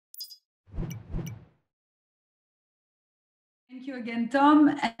Thank you again,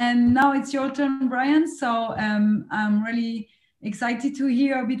 Tom. And now it's your turn, Brian. So I'm really excited to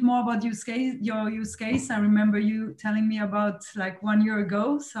hear a bit more about your use case. I remember you telling me about like 1 year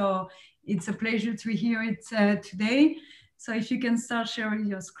ago. So it's a pleasure to hear it today. So if you can start sharing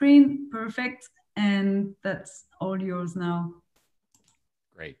your screen, perfect. And that's all yours now.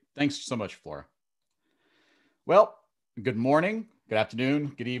 Great. Thanks so much, Flora. Well, good morning, good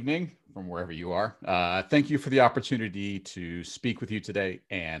afternoon, good evening from wherever you are. Thank you for the opportunity to speak with you today,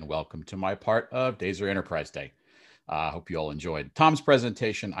 and welcome to my part of DEISER Enterprise Day. I hope you all enjoyed Tom's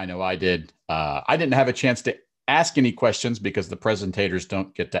presentation. I know I did. I didn't have a chance to ask any questions because the presentators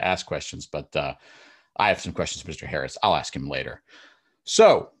don't get to ask questions, but I have some questions for Mr. Harris. I'll ask him later.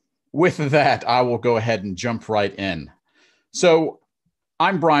 So with that, I will go ahead and jump right in. So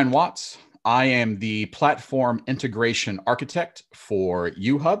I'm Brian Watts. I am the platform integration architect for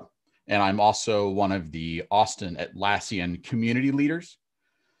UHUB, and I'm also one of the Austin Atlassian community leaders.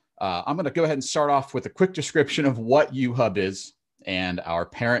 I'm going to go ahead and start off with a quick description of what UHUB is and our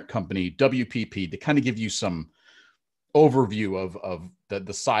parent company, WPP, to kind of give you some overview of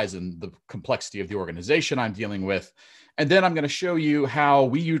the size and the complexity of the organization I'm dealing with. And then I'm going to show you how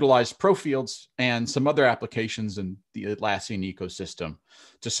we utilize Profields and some other applications in the Atlassian ecosystem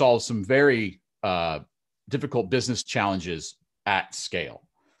to solve some very difficult business challenges at scale.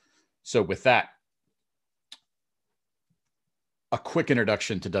 So with that, a quick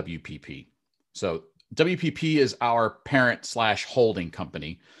introduction to WPP. So WPP is our parent/holding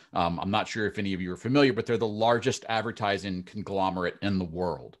company. I'm not sure if any of you are familiar, but they're the largest advertising conglomerate in the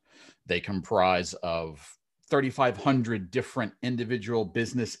world. They comprise of 3,500 different individual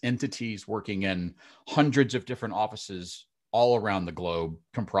business entities working in hundreds of different offices all around the globe,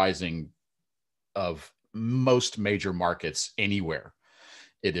 comprising of most major markets anywhere.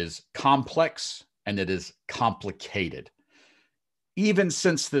 It is complex and it is complicated. Even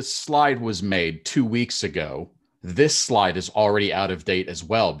since this slide was made 2 weeks ago, this slide is already out of date as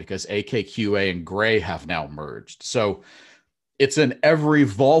well because AKQA and Gray have now merged. So it's an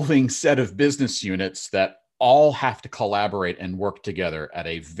ever-evolving set of business units that all have to collaborate and work together at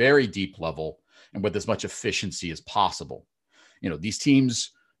a very deep level and with as much efficiency as possible. You know, these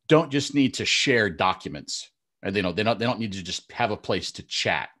teams don't just need to share documents, and they don't need to just have a place to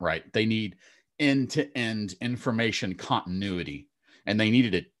chat, right? They need end-to-end information continuity, and they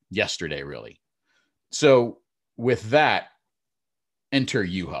needed it yesterday, really. So with that, enter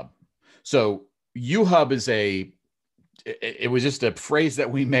UHUB. So UHUB is it was just a phrase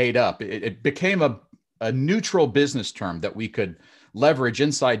that we made up. It became a neutral business term that we could leverage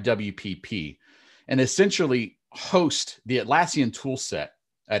inside WPP and essentially host the Atlassian toolset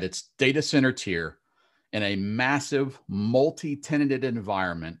at its data center tier in a massive multi-tenanted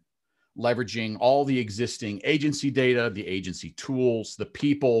environment, leveraging all the existing agency data, the agency tools, the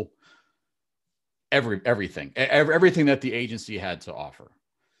people, everything that the agency had to offer.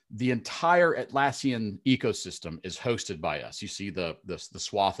 The entire Atlassian ecosystem is hosted by us. You see the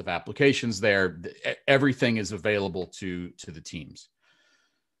swath of applications there. Everything is available to the teams.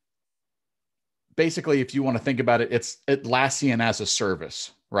 Basically, if you want to think about it, it's Atlassian as a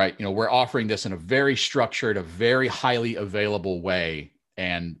service, right? You know, we're offering this in a very structured, a very highly available way,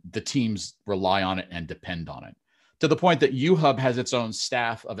 and the teams rely on it and depend on it, to the point that UHUB has its own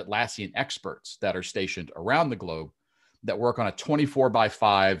staff of Atlassian experts that are stationed around the globe that work on a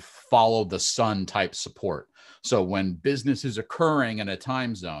 24/5 follow the sun type support. So when business is occurring in a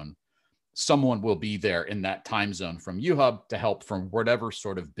time zone, someone will be there in that time zone from UHUB to help from whatever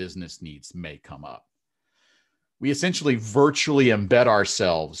sort of business needs may come up. We essentially virtually embed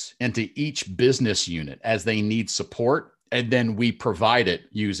ourselves into each business unit as they need support, and then we provide it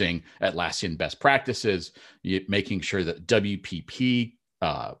using Atlassian best practices, making sure that WPP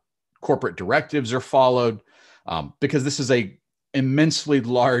corporate directives are followed, because this is a immensely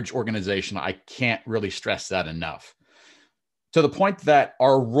large organization. I can't really stress that enough. To the point that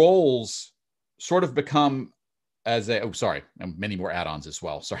our roles sort of become many more add-ons as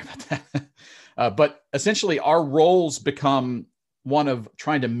well. Sorry about that. But essentially our roles become one of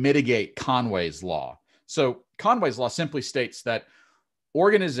trying to mitigate Conway's law. So Conway's law simply states that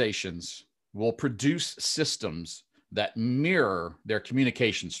organizations will produce systems that mirror their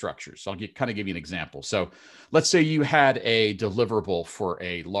communication structures. So I'll kind of give you an example. So let's say you had a deliverable for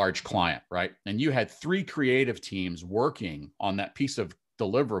a large client, right? And you had 3 creative teams working on that piece of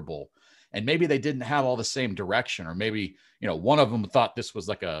deliverable, and maybe they didn't have all the same direction, or maybe, you know, one of them thought this was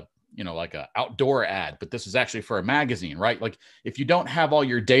like a outdoor ad, but this is actually for a magazine, right? Like if you don't have all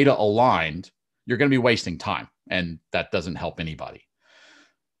your data aligned, you're going to be wasting time, and that doesn't help anybody.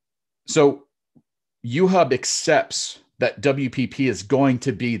 So UHUB accepts that WPP is going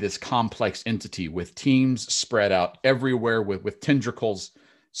to be this complex entity with teams spread out everywhere, with tendrils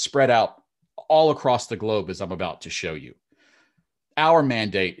spread out all across the globe, as I'm about to show you. Our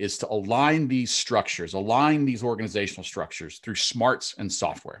mandate is to align these structures, align these organizational structures through smarts and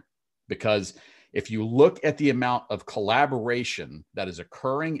software. Because if you look at the amount of collaboration that is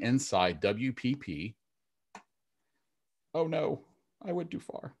occurring inside WPP, oh no, I went too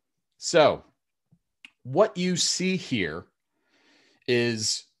far. So what you see here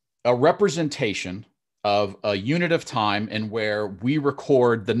is a representation of a unit of time and where we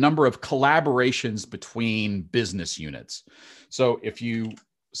record the number of collaborations between business units. So if you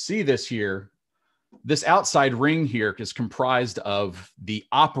see this here, this outside ring here is comprised of the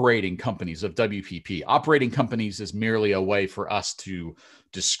operating companies of WPP. Operating companies is merely a way for us to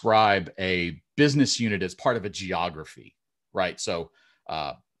describe a business unit as part of a geography, right? So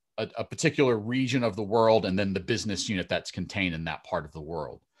a particular region of the world and then the business unit that's contained in that part of the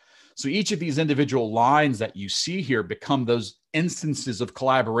world. So each of these individual lines that you see here become those instances of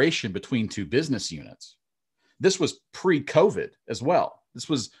collaboration between two business units. This was pre-COVID as well. This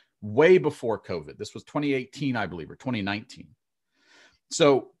was way before COVID. This was 2018, I believe, or 2019.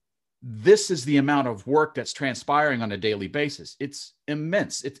 So this is the amount of work that's transpiring on a daily basis. It's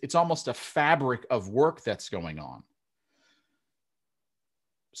immense. It's almost a fabric of work that's going on.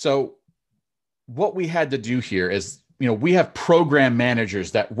 So what we had to do here is, we have program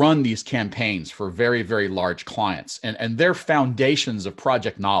managers that run these campaigns for very, very large clients, and they're foundations of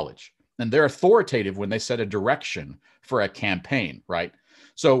project knowledge, and they're authoritative when they set a direction for a campaign, right?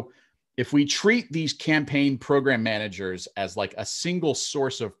 So if we treat these campaign program managers as like a single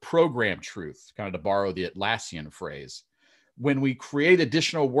source of program truth, kind of to borrow the Atlassian phrase, when we create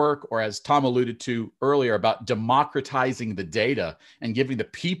additional work, or as Tom alluded to earlier about democratizing the data and giving the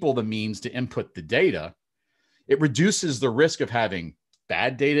people the means to input the data, it reduces the risk of having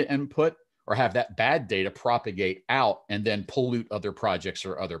bad data input or have that bad data propagate out and then pollute other projects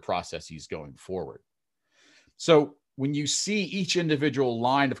or other processes going forward. So when you see each individual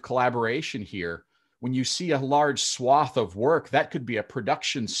line of collaboration here, when you see a large swath of work, that could be a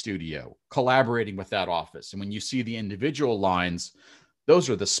production studio collaborating with that office. And when you see the individual lines, those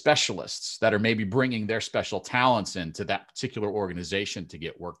are the specialists that are maybe bringing their special talents into that particular organization to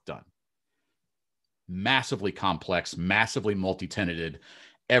get work done. Massively complex, massively multi-tenanted.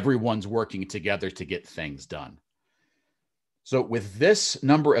 Everyone's working together to get things done. So with this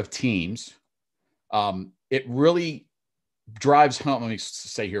number of teams, it really drives home, let me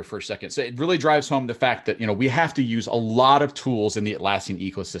say here for a second. So it really drives home the fact that, we have to use a lot of tools in the Atlassian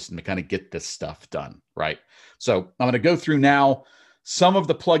ecosystem to kind of get this stuff done, right? So I'm going to go through now some of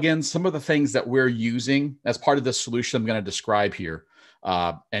the plugins, some of the things that we're using as part of the solution I'm going to describe here,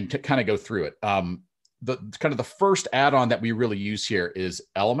 and to kind of go through it. The first add-on that we really use here is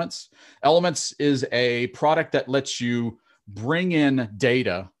Elements. Elements is a product that lets you bring in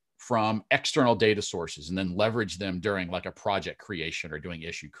data from external data sources and then leverage them during like a project creation or doing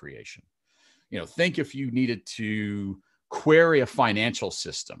issue creation. Think if you needed to query a financial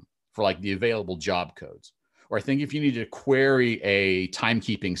system for like the available job codes, or think if you needed to query a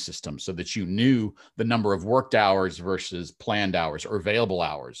timekeeping system so that you knew the number of worked hours versus planned hours or available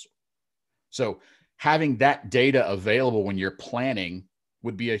hours. So having that data available when you're planning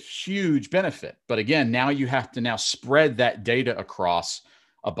would be a huge benefit. But again, now you have to spread that data across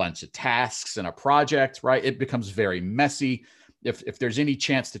a bunch of tasks in a project, right? It becomes very messy. If there's any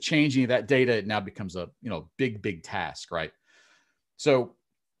chance to change any of that data, it now becomes a big task, right? So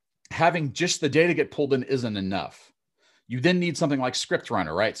having just the data get pulled in isn't enough. You then need something like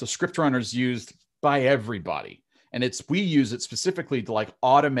ScriptRunner, right? So ScriptRunner is used by everybody. And we use it specifically to like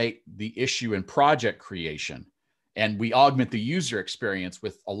automate the issue and project creation. And we augment the user experience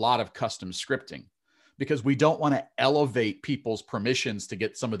with a lot of custom scripting, because we don't want to elevate people's permissions to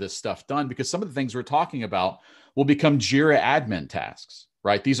get some of this stuff done, because some of the things we're talking about will become Jira admin tasks,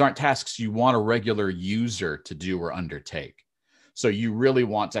 right? These aren't tasks you want a regular user to do or undertake. So you really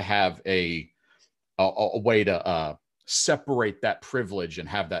want to have a way to separate that privilege and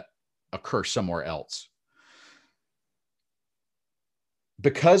have that occur somewhere else.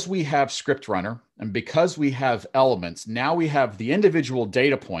 Because we have ScriptRunner and because we have Elements, now we have the individual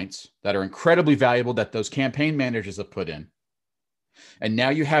data points that are incredibly valuable that those campaign managers have put in. And now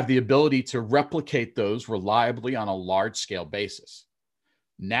you have the ability to replicate those reliably on a large scale basis.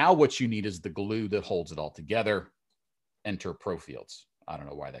 Now what you need is the glue that holds it all together. Enter Profields. I don't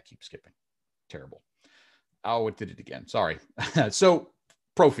know why that keeps skipping. Terrible. Oh, it did it again. Sorry. So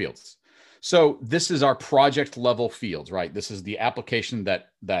Profields. So this is our project level fields, right? This is the application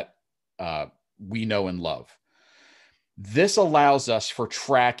that we know and love. This allows us for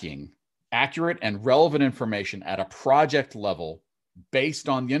tracking accurate and relevant information at a project level based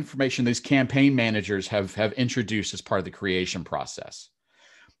on the information these campaign managers have introduced as part of the creation process.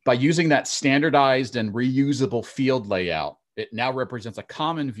 By using that standardized and reusable field layout, it now represents a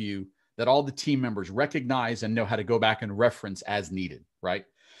common view that all the team members recognize and know how to go back and reference as needed, right?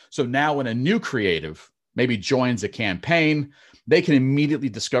 So now when a new creative maybe joins a campaign, they can immediately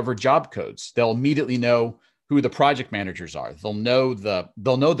discover job codes. They'll immediately know who the project managers are. They'll know the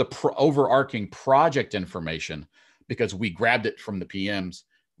overarching project information because we grabbed it from the PMs,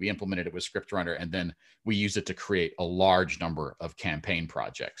 we implemented it with ScriptRunner, and then we use it to create a large number of campaign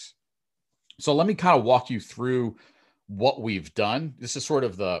projects. So let me kind of walk you through what we've done. This is sort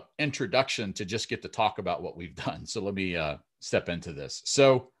of the introduction to just get to talk about what we've done. So let me step into this.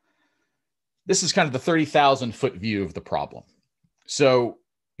 So this is kind of the 30,000 foot view of the problem. So,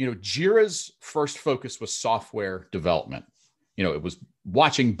 Jira's first focus was software development. It was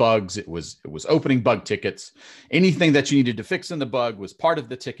watching bugs. It was opening bug tickets. Anything that you needed to fix in the bug was part of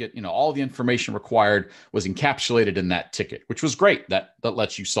the ticket. All the information required was encapsulated in that ticket, which was great. That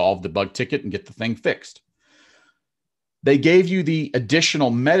lets you solve the bug ticket and get the thing fixed. They gave you the additional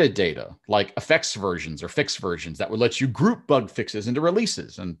metadata like effects versions or fix versions that would let you group bug fixes into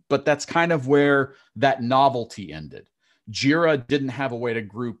releases. But that's kind of where that novelty ended. Jira didn't have a way to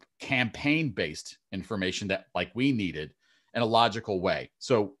group campaign-based information that like we needed in a logical way.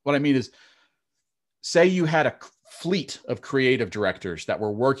 So what I mean is, say you had a fleet of creative directors that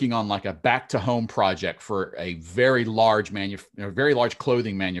were working on like a back to home project for a very large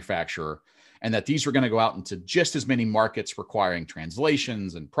clothing manufacturer, and that these were going to go out into just as many markets requiring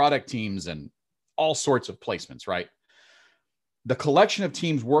translations and product teams and all sorts of placements, right? The collection of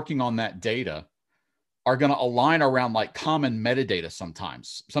teams working on that data are going to align around like common metadata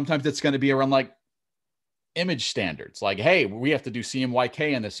sometimes. Sometimes it's going to be around like image standards, like, hey, we have to do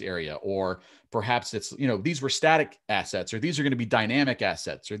CMYK in this area, or perhaps it's, these were static assets, or these are going to be dynamic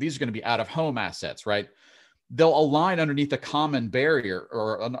assets, or these are going to be out of home assets, right? They'll align underneath a common barrier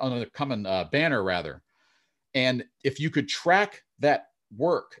or on a common banner rather. And if you could track that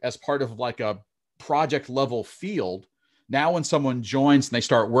work as part of like a project level field, now when someone joins and they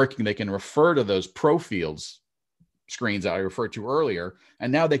start working, they can refer to those Profields screens that I referred to earlier,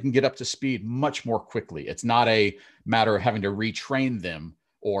 and now they can get up to speed much more quickly. It's not a matter of having to retrain them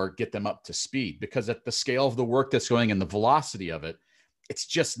or get them up to speed, because at the scale of the work that's going and the velocity of it, it's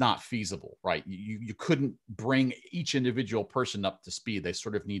just not feasible, right? You couldn't bring each individual person up to speed. They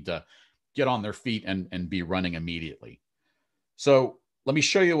sort of need to get on their feet and be running immediately. So let me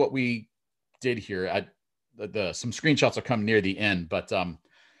show you what we did here. Some screenshots will come near the end, but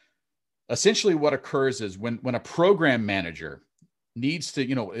essentially what occurs is when a program manager needs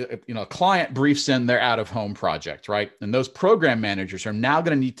to, a client briefs in their out of home project, right? And those program managers are now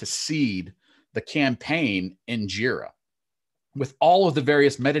going to need to seed the campaign in Jira with all of the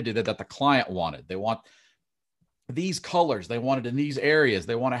various metadata that the client wanted. They want these colors, they want it in these areas,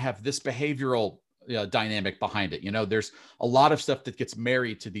 they want to have this behavioral dynamic behind it. There's a lot of stuff that gets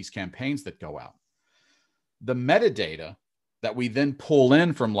married to these campaigns that go out. The metadata that we then pull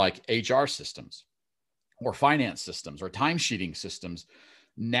in from like HR systems or finance systems or timesheeting systems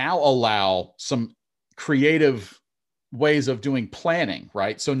now allow some creative ways of doing planning,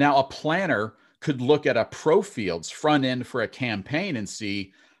 right? So now a planner could look at a Profields front end for a campaign and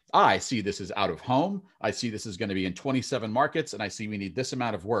see, I see this is out of home. I see this is going to be in 27 markets, and I see we need this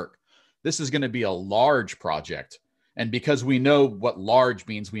amount of work. This is going to be a large project. And because we know what large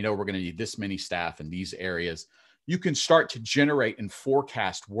means, we know we're going to need this many staff in these areas. You can start to generate and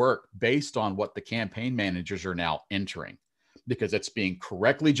forecast work based on what the campaign managers are now entering, because it's being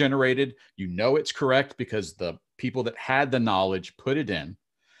correctly generated. It's correct because the people that had the knowledge put it in.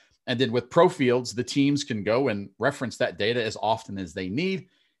 And then with Profields, the teams can go and reference that data as often as they need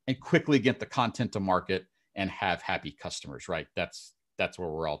and quickly get the content to market and have happy customers, right? That's where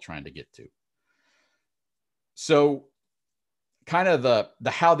we're all trying to get to. So kind of the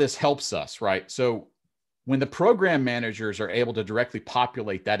how this helps us, right? So when the program managers are able to directly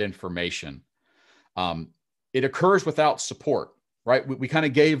populate that information, it occurs without support, right? We kind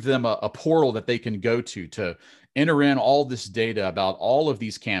of gave them a portal that they can go to enter in all this data about all of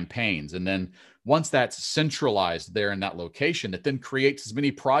these campaigns. And then once that's centralized there in that location, it then creates as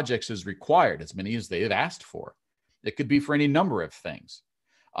many projects as required, as many as they've asked for. It could be for any number of things.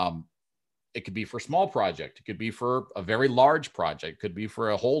 It could be for a small project. It could be for a very large project. It could be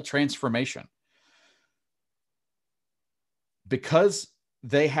for a whole transformation. Because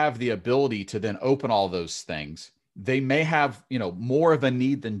they have the ability to then open all those things, they may have, more of a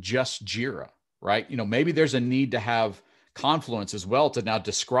need than just Jira, right? Maybe there's a need to have Confluence as well to now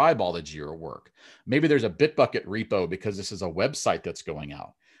describe all the Jira work. Maybe there's a Bitbucket repo because this is a website that's going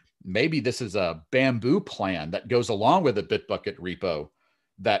out. Maybe this is a Bamboo plan that goes along with a Bitbucket repo,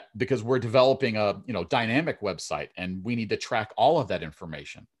 that because we're developing a dynamic website and we need to track all of that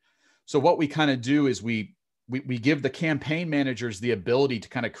information. So what we kind of do is we give the campaign managers the ability to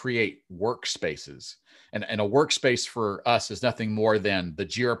kind of create workspaces. And a workspace for us is nothing more than the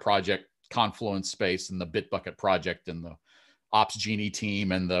Jira project, Confluence space, and the Bitbucket project, and the Ops Genie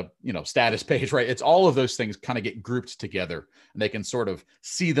team, and the status page, right? It's all of those things kind of get grouped together, and they can sort of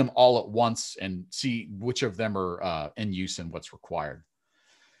see them all at once and see which of them are in use and what's required.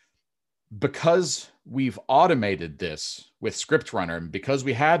 Because we've automated this with ScriptRunner, and because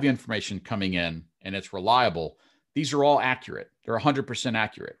we have the information coming in and it's reliable, these are all accurate. They're 100%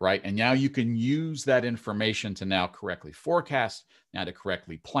 accurate, right? And now you can use that information to now correctly forecast, now to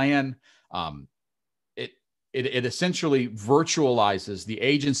correctly plan. It essentially virtualizes the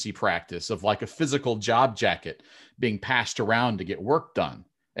agency practice of like a physical job jacket being passed around to get work done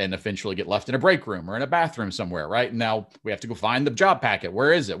and eventually get left in a break room or in a bathroom somewhere, right? And now we have to go find the job packet.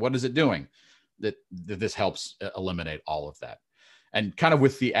 Where is it? What is it doing? This helps eliminate all of that. And kind of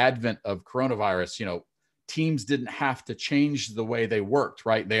with the advent of coronavirus, teams didn't have to change the way they worked,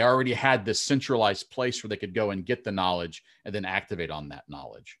 right? They already had this centralized place where they could go and get the knowledge and then activate on that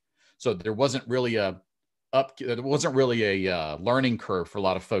knowledge. So there wasn't really a learning curve for a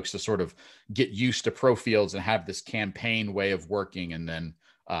lot of folks to sort of get used to Profields and have this campaign way of working and then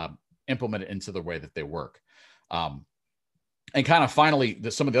implement it into the way that they work. And kind of finally,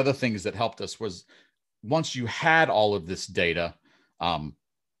 some of the other things that helped us was once you had all of this data,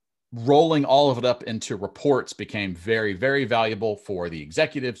 rolling all of it up into reports became very, very valuable for the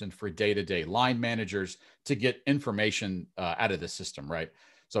executives and for day-to-day line managers to get information out of the system, right?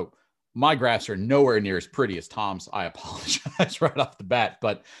 So my graphs are nowhere near as pretty as Tom's. I apologize right off the bat,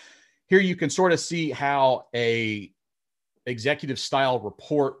 but here you can sort of see how a executive style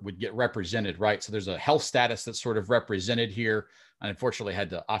report would get represented, right? So there's a health status that's sort of represented here. I unfortunately had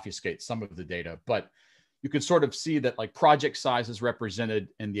to obfuscate some of the data, but you can sort of see that like project size is represented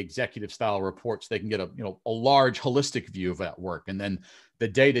in the executive style reports. They can get a large holistic view of that work. And then the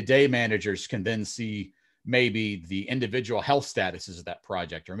day-to-day managers can then see maybe the individual health statuses of that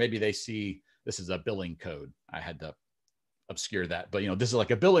project, or maybe they see this is a billing code. I had to obscure that, but this is like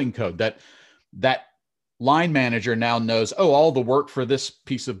a billing code that line manager now knows, oh, all the work for this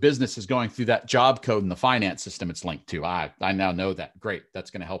piece of business is going through that job code in the finance system it's linked to. I now know that. Great. That's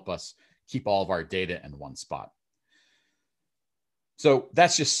going to help us keep all of our data in one spot. So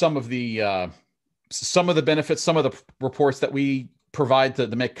that's just some of the benefits, some of the reports that we provide to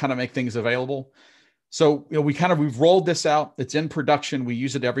make things available. So, we've rolled this out. It's in production. We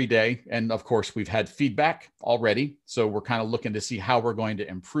use it every day. And of course, we've had feedback already. So we're kind of looking to see how we're going to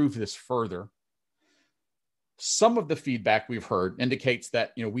improve this further. Some of the feedback we've heard indicates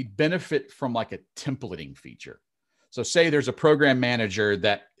that, we benefit from like a templating feature. So say there's a program manager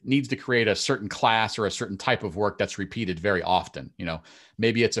that needs to create a certain class or a certain type of work that's repeated very often.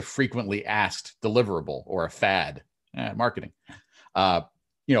 Maybe it's a frequently asked deliverable or a fad, marketing.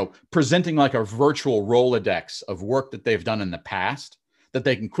 Presenting like a virtual Rolodex of work that they've done in the past that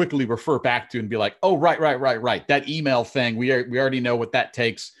they can quickly refer back to and be like, oh, right. That email thing, we already know what that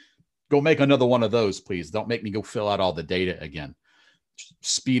takes. Go make another one of those, please. Don't make me go fill out all the data again.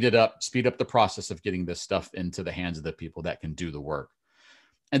 Speed up the process of getting this stuff into the hands of the people that can do the work.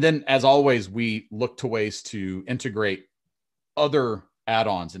 And then, as always, we look to ways to integrate other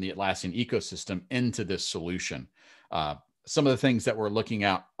add-ons in the Atlassian ecosystem into this solution. Some of the things that we're looking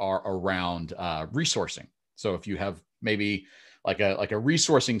at are around resourcing. So if you have maybe like a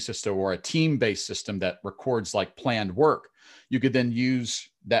resourcing system or a team-based system that records like planned work, you could then use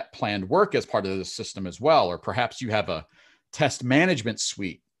that planned work as part of the system as well. Or perhaps you have a test management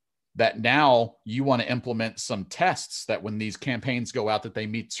suite that now you want to implement some tests that when these campaigns go out that they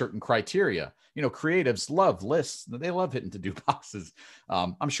meet certain criteria. Creatives love lists. They love hitting to-do boxes.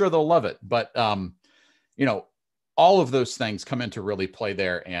 I'm sure they'll love it. But, all of those things come into really play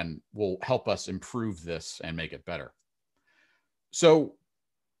there and will help us improve this and make it better. So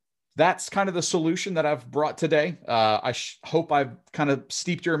that's kind of the solution that I've brought today. I hope I've kind of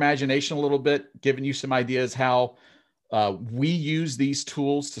steeped your imagination a little bit, given you some ideas how we use these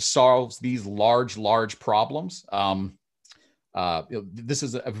tools to solve these large problems. This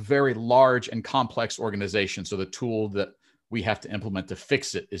is a very large and complex organization. So the tool that we have to implement to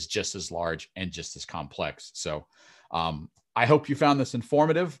fix it is just as large and just as complex. So I hope you found this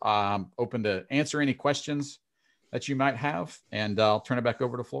informative. I'm open to answer any questions that you might have, and I'll turn it back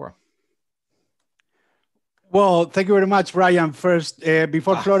over to Flora. Well, thank you very much, Brian. First,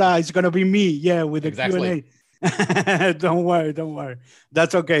 before Flora, it's going to be me. Yeah, with the exactly. Q&A. Don't worry.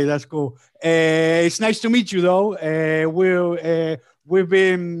 That's okay. That's cool. It's nice to meet you, though. We've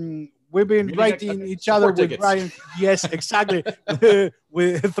been writing each other with Brian. Yes, exactly.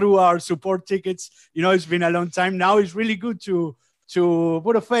 Through our support tickets. You know, it's been a long time. Now it's really good to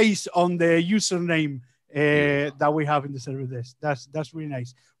put a face on the username that we have in the server desk. That's really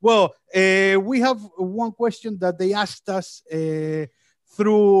nice. Well, we have one question that they asked us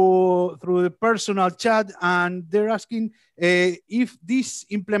through the personal chat, and they're asking if this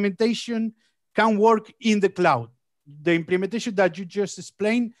implementation can work in the cloud. The implementation that you just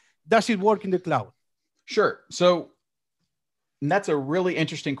explained, does it work in the cloud? Sure. So that's a really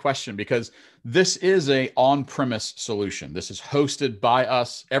interesting question, because this is a on-premise solution. This is hosted by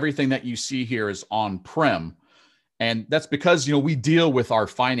us. Everything that you see here is on-prem. And that's because, you know, we deal with our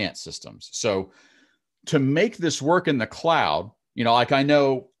finance systems. So to make this work in the cloud, you know, like I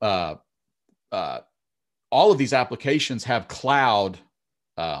know all of these applications have cloud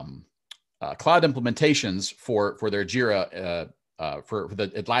implementations for their Jira, for the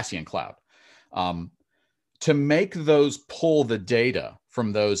Atlassian cloud. To make those pull the data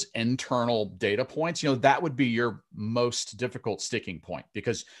from those internal data points, you know, that would be your most difficult sticking point,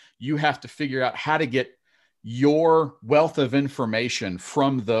 because you have to figure out how to get your wealth of information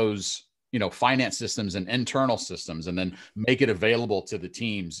from those, you know, finance systems and internal systems, and then make it available to the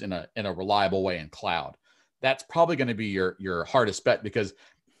teams in a reliable way in cloud. That's probably going to be your hardest bet, because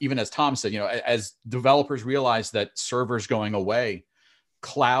even as Tom said, you know, as developers realize that servers going away,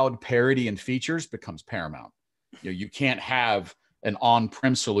 cloud parity and features becomes paramount. You know, you can't have an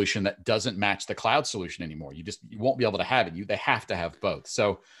on-prem solution that doesn't match the cloud solution anymore. You won't be able to have it. They have to have both.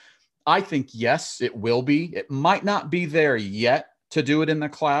 So I think, yes, it will be. It might not be there yet to do it in the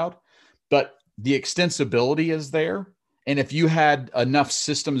cloud, but the extensibility is there. And if you had enough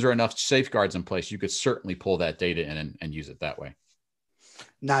systems or enough safeguards in place, you could certainly pull that data in and use it that way.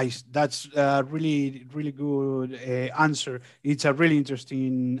 Nice. That's a really, really good answer. It's a really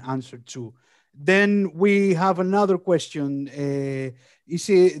interesting answer too. Then we have another question. The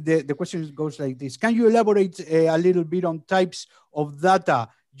question goes like this. Can you elaborate a little bit on types of data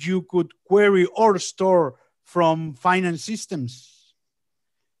you could query or store from finance systems?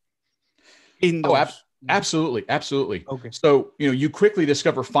 In those? Absolutely. Absolutely. Okay. So, you know, you quickly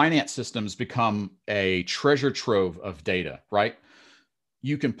discover finance systems become a treasure trove of data, right?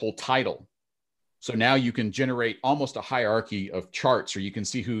 You can pull title. So now you can generate almost a hierarchy of charts, or you can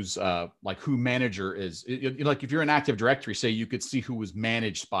see who's like who manager is. Like if you're an Active Directory, say, you could see who was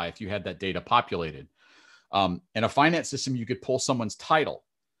managed by, if you had that data populated. In a finance system, you could pull someone's title.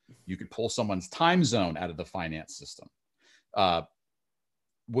 You could pull someone's time zone out of the finance system.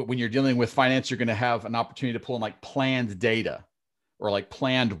 When you're dealing with finance, you're going to have an opportunity to pull in like planned data or like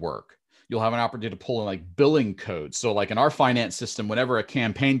planned work. You'll have an opportunity to pull in like billing codes. So like in our finance system, whenever a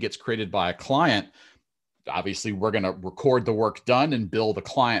campaign gets created by a client, obviously we're going to record the work done and bill the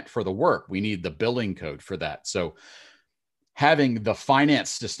client for the work. We need the billing code for that. So having the finance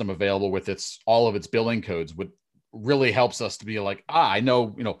system available with all of its billing codes would really helps us to be like, I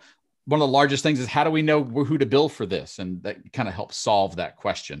know, you know, one of the largest things is how do we know who to bill for this? And that kind of helps solve that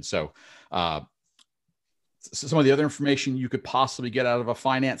question. So, some of the other information you could possibly get out of a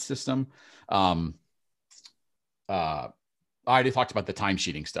finance system. I already talked about the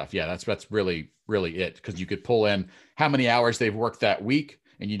timesheeting stuff. Yeah, that's really, really it. Because you could pull in how many hours they've worked that week,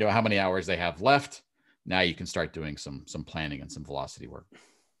 and you know how many hours they have left. Now you can start doing some planning and some velocity work.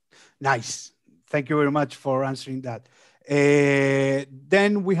 Nice. Thank you very much for answering that.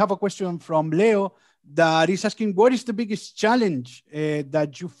 Then we have a question from Leo that is asking, what is the biggest challenge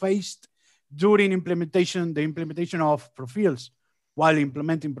that you faced during the implementation of Profields, while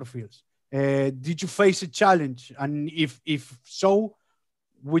implementing Profields? Did you face a challenge? And if so,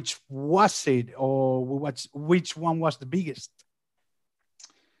 which was it, or which one was the biggest?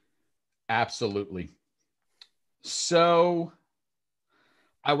 Absolutely. So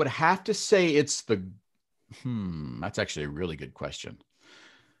I would have to say it's that's actually a really good question.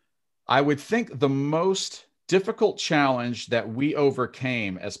 I would think the most difficult challenge that we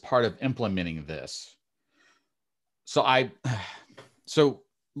overcame as part of implementing this. So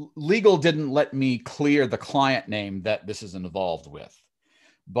legal didn't let me clear the client name that this is involved with.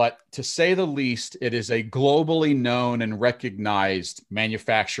 But to say the least, it is a globally known and recognized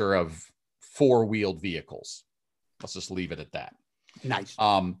manufacturer of four-wheeled vehicles. Let's just leave it at that. Nice.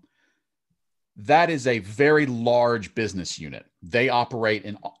 That is a very large business unit. They operate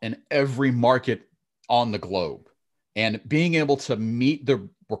in every market on the globe. And being able to meet the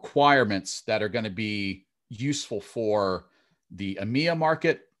requirements that are going to be, useful for the EMEA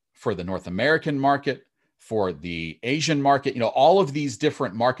market, for the North American market, for the Asian market, all of these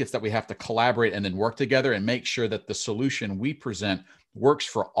different markets that we have to collaborate and then work together and make sure that the solution we present works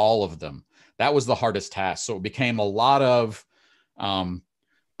for all of them. That was the hardest task. So it became a lot of,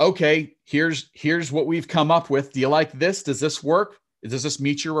 okay, here's what we've come up with. Do you like this? Does this work? Does this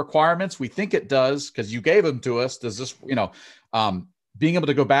meet your requirements? We think it does because you gave them to us. Does this, being able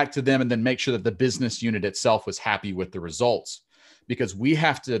to go back to them and then make sure that the business unit itself was happy with the results, because we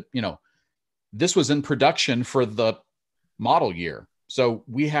have to, this was in production for the model year. So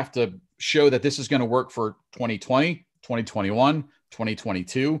we have to show that this is going to work for 2020, 2021,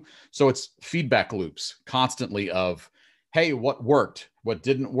 2022. So it's feedback loops constantly of, hey, what worked, what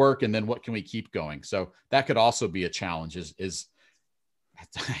didn't work, and then what can we keep going? So that could also be a challenge is as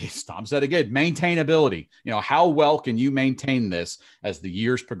Tom said again, maintainability. How well can you maintain this as the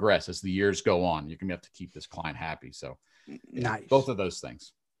years progress, as the years go on? You're going to have to keep this client happy. So nice. Both of those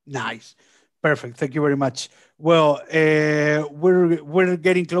things. Nice. Perfect. Thank you very much. Well, we're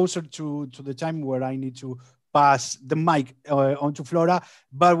getting closer to the time where I need to pass the mic on to Flora,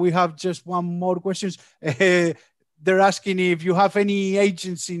 but we have just one more questions. They're asking if you have any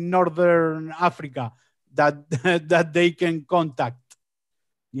agents in Northern Africa that they can contact,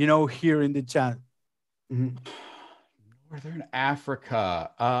 here in the chat. Mm-hmm. Northern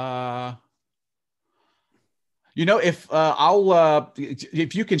Africa. If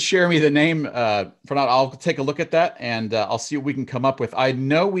you can share me the name for now, I'll take a look at that and I'll see what we can come up with. I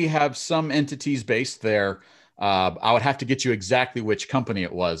know we have some entities based there. I would have to get you exactly which company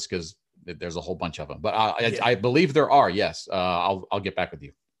it was because there's a whole bunch of them. But I believe there are. Yes, I'll get back with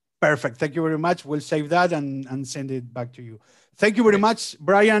you. Perfect. Thank you very much. We'll save that and send it back to you. Thank you very much,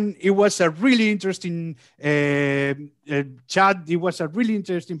 Brian. It was a really interesting chat. It was a really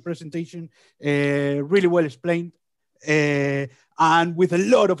interesting presentation, really well explained, and with a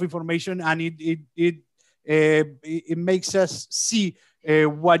lot of information. And it makes us see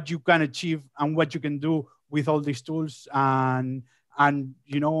what you can achieve and what you can do with all these tools and a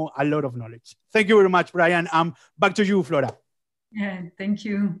lot of knowledge. Thank you very much, Brian. Back to you, Flora. Yeah, thank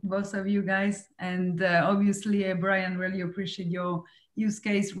you, both of you guys. And obviously, Brian, really appreciate your use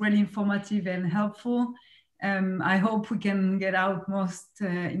case, really informative and helpful. I hope we can get out most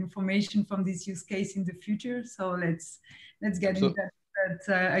information from this use case in the future. So let's get into that.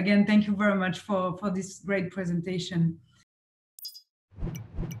 But again, thank you very much for this great presentation.